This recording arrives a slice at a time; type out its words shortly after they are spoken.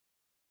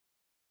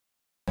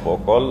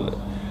অকল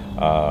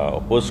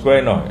অপোজ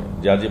কৰাই নহয়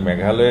যে আজি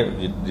মেঘালয়ে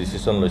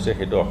ডিচিশ্যন লৈছে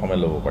সেইটো অসমে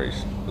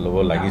ল'ব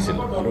লাগিছিল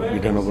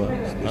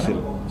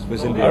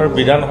আৰু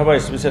বিধানসভা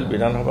স্পেচিয়েল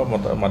বিধানসভা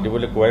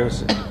মাতিবলৈ কোৱাই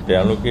হৈছে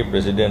তেওঁলোকে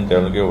প্ৰেচিডেণ্ট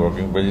তেওঁলোকে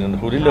ৱৰ্কিং প্ৰেচিডেণ্ট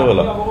সুধিলে হ'ল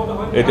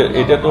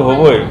এতিয়াতো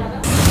হ'বই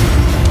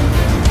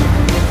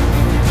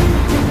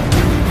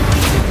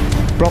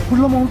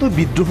প্ৰফুল্ল মহন্তই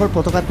বিদ্ৰোহৰ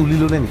পতাকা তুলি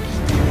ল'লে নেকি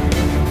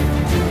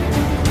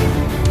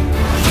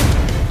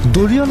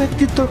দলীয়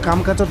নেতৃত্বৰ কাম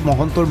কাজত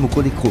মহন্তৰ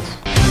মুকলি ক্ষোভ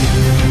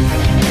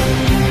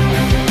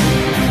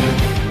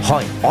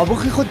হয়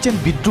অৱশেষত যেন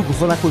বিদ্ৰোহ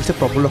ঘোষণা কৰিছে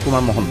প্ৰফুল্ল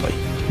কুমাৰ মহন্তই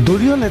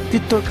দলীয়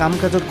নেতৃত্বৰ কাম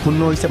কাজত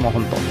ক্ষুণ্ণ হৈছে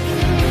মহন্ত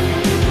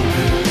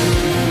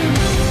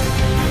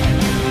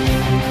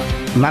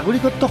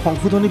নাগৰিকত্ব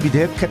সংশোধনী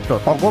বিধেয়ক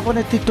ক্ষেত্ৰত অগপ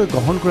নেতৃত্বই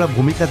গ্ৰহণ কৰা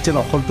ভূমিকাত যেন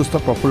অসন্তুষ্ট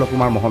প্ৰফুল্ল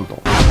কুমাৰ মহন্ত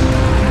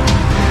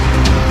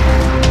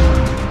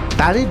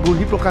তাৰেই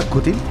বহিঃপ্ৰকাশ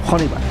ঘটিল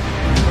শনিবাৰ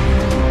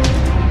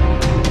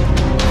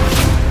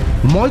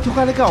মই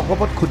থকালৈকে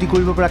অগপত ক্ষতি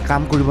কৰিব পৰা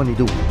কাম কৰিব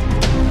নিদিওঁ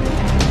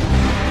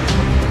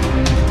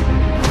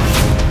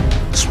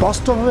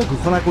স্পষ্টভাৱে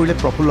ঘোষণা কৰিলে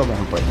প্ৰফুল্ল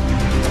মহন্তই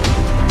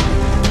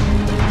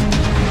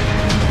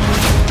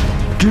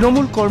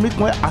তৃণমূল কৰ্মীক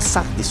মই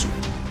আশ্বাস দিছোঁ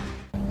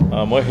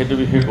মই সেইটো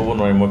বিষয়ে ক'ব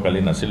নোৱাৰিম মই কালি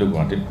নাছিলোঁ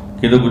গুৱাহাটীত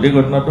কিন্তু গোটেই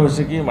ঘটনাটো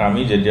হৈছে কি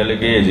আমি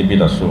যেতিয়ালৈকে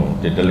এজিপিত আছোঁ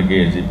তেতিয়ালৈকে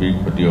এজিপি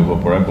ক্ষতি হ'ব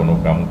পৰা কোনো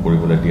কাম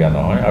কৰিবলৈ দিয়া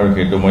নহয় আৰু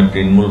সেইটো মই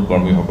তৃণমূল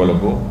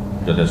কৰ্মীসকলকো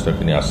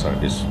যথেষ্টখিনি আশ্বাস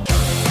দিছোঁ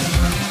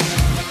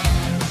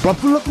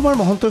প্ৰফুল্ল কুমাৰ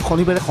মহন্তই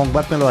শনিবাৰে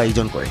সংবাদমেলৰ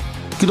আয়োজন কৰে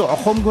কিন্তু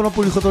অসম গণ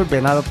পৰিষদৰ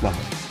বেনাৰত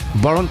নহয়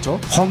বৰঞ্চ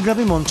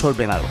সংগ্ৰামী মঞ্চৰ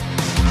বেনাৰত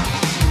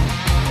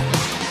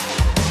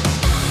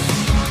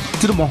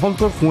কিন্তু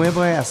মহন্তৰ সোঁৱে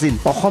বয়ে আছিল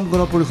অসম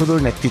গণ পৰিষদৰ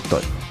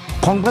নেতৃত্বই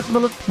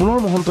সংবাদমেলত পুনৰ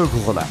মহন্তৰ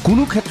ঘোষণা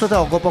কোনো ক্ষেত্ৰতে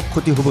অগপক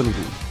ক্ষতি হ'ব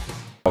নিদিওঁ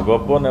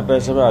অগপ নেতা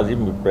হিচাপে আজি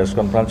প্ৰেছ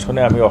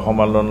কনফাৰেন্সখনে আমি অসম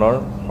আন্দোলনৰ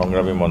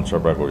সংগ্ৰামী মঞ্চৰ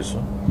পৰা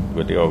কৰিছোঁ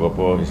গতিকে অগপ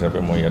হিচাপে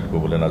মই ইয়াত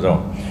ক'বলৈ নাযাওঁ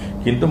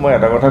কিন্তু মই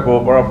এটা কথা ক'ব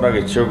পাৰোঁ আপোনাক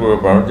ইচ্ছৰ কৰিব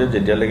পাৰোঁ যে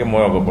যেতিয়ালৈকে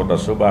মই অগপত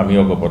আছোঁ বা আমি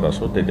অগপত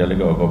আছোঁ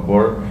তেতিয়ালৈকে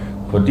অগপৰ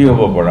ক্ষতি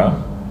হ'ব পৰা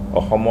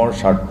অসমৰ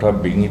স্বাৰ্থ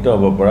বিঘ্নিত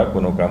হ'ব পৰা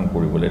কোনো কাম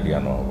কৰিবলৈ দিয়া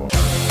নহ'ব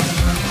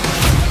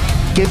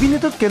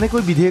কেবিনেটত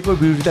কেনেকৈ বিধেয়কৰ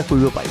বিৰোধিতা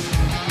কৰিব পাৰি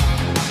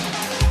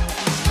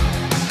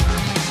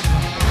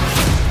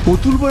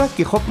অতুল বৰা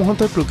কেশৱ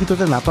মহন্তই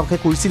প্ৰকৃততে নাটকহে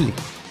কৰিছিল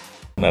নেকি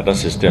এটা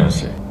ছিষ্টেম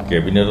আছে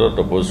কেবিনেটত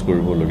অপ'জ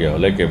কৰিবলগীয়া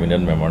হ'লে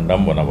কেবিনেট মেমৰেণ্ডাম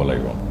বনাব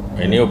লাগিব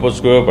এনেই অপ'জ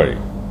কৰিব পাৰি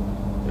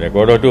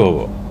ৰেকৰ্ড হয়তো হ'ব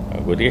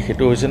গতিকে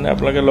সেইটো হৈছে নে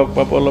আপোনালোকে লগ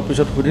পাব অলপ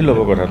পিছত সুধি ল'ব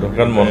কথাটো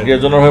কাৰণ মন্ত্ৰী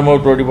এজনৰ হৈ মই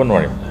উত্তৰ দিব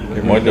নোৱাৰিম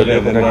মই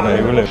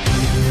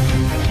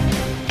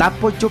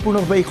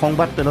তাৎপৰ্যপূৰ্ণভাৱে এই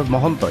সংবাদমেলত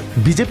মহন্তই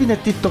বিজেপি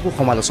নেতৃত্বকো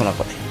সমালোচনা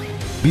কৰে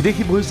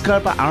বিদেশী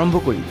বহিষ্কাৰৰ পৰা আৰম্ভ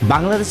কৰি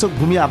বাংলাদেশক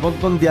ভূমি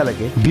আবণ্টন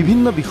দিয়ালৈকে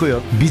বিভিন্ন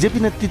বিষয়ত বিজেপি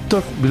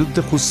নেতৃত্বৰ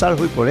বিৰুদ্ধে সোচ্চাৰ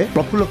হৈ পৰে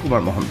প্ৰফুল্ল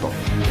কুমাৰ মহন্ত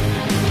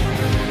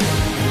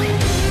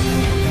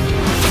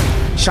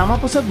শ্যামা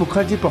প্ৰসাদ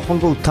মুখাৰ্জীৰ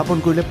প্ৰসংগ উত্থাপন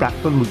কৰিলে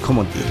প্ৰাক্তন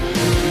মুখ্যমন্ত্ৰীয়ে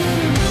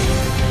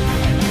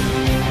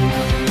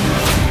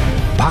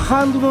ভাষা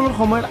আন্দোলনৰ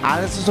সময়ত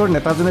RSSৰ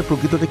নেতাজনে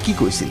প্ৰকৃততে কি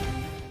কৈছিল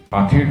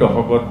 60ৰ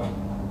দশকত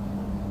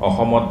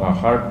অসমত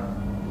ভাষাৰ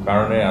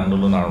কাৰণে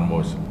আন্দোলন আৰম্ভ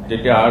হৈছিল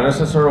যেতিয়া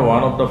RSSৰ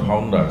one of the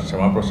founder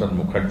Shyama Prasad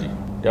Mukherjee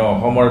তেওঁ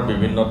অসমৰ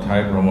বিভিন্ন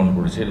ঠাই ভ্ৰমণ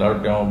কৰিছিল আৰু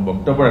তেওঁ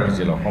বক্তব্য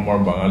ৰাখিছিল অসমৰ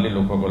বাঙালী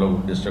লোকসকলক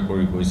উদ্দেশ্য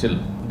কৰি কৈছিল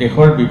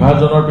দেশৰ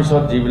বিভাজনৰ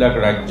পিছত যিবিলাক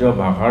ৰাজ্য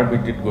ভাষাৰ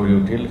ভিত্তিত গঢ়ি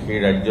উঠিল সেই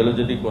ৰাজ্যলৈ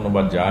যদি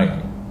কোনোবা যায়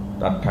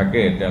তাত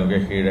থাকে তেওঁলোকে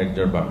সেই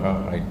ৰাজ্যৰ ভাষা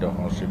সাহিত্য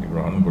সংস্কৃতি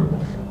গ্ৰহণ কৰিব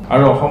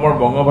আৰু অসমৰ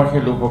বংগভাষী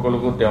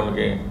লোকসকলকো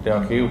তেওঁ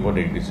সেই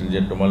উপদেশ দিছিল যে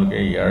তোমালোকে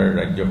ইয়াৰ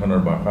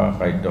ৰাজ্যখনৰ ভাষা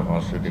সাহিত্য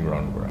সংস্কৃতি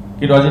গ্ৰহণ কৰা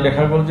কিন্তু আজি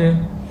দেখা গ'ল যে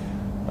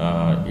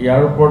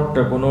ইয়াৰ ওপৰত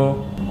কোনো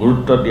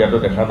গুৰুত্ব দিয়াটো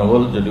দেখা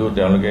নগ'ল যদিও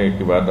তেওঁলোকে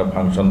কিবা এটা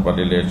ফাংচন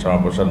পাতিলে শ্যামা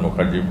প্ৰসাদ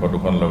মুখাৰ্জীৰ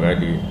ফটোখন লগাই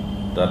দি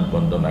তাত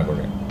বন্দনা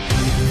কৰে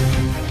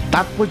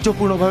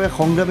তাৎপৰ্যপূৰ্ণভাৱে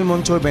সংগ্ৰামী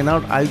মঞ্চৰ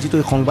বেনাৰত আয়োজিত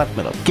এই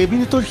সংবাদমেলত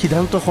কেবিনেটৰ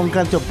সিদ্ধান্ত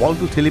সংক্ৰান্তীয়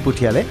বলটো ঠেলি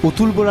পঠিয়ালে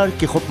অতুল বৰা আৰু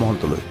কেশৱ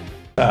মহন্তলৈ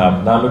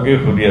আপোনালোকে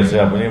সুধি আছে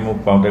আপুনি মোক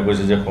পাওঁতে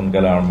কৈছে যে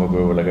সোনকালে আৰম্ভ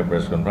কৰিব লাগে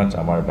প্ৰেছ কনফাৰেন্স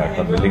আমাৰ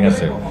বাৰ্তা বিল্ডিং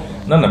আছে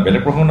না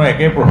বেলেগ প্ৰসংগ নহয়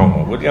একেই প্ৰসংগ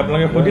গতিকে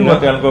আপোনালোকে সুধিব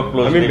তেওঁলোকক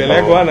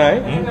বেলেগ হোৱা নাই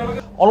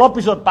অলপ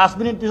পিছত 5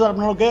 মিনিট পিছত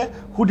আপোনালোকে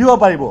সুধিব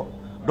পাৰিব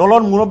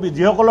দলৰ মুৰব্বী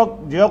যিসকলক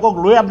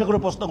লৈ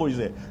আপোনালোকে প্ৰশ্ন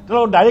কৰিছে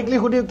তেওঁলোকক ডাইৰেক্টলি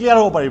সুধি ক্লিয়াৰ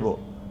হ'ব পাৰিব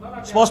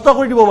স্পষ্ট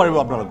কৰি দিব পাৰিব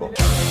আপোনালোকক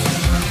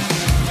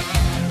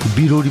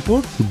ব্যুৰ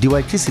ৰিপৰ্ট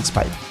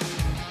DY365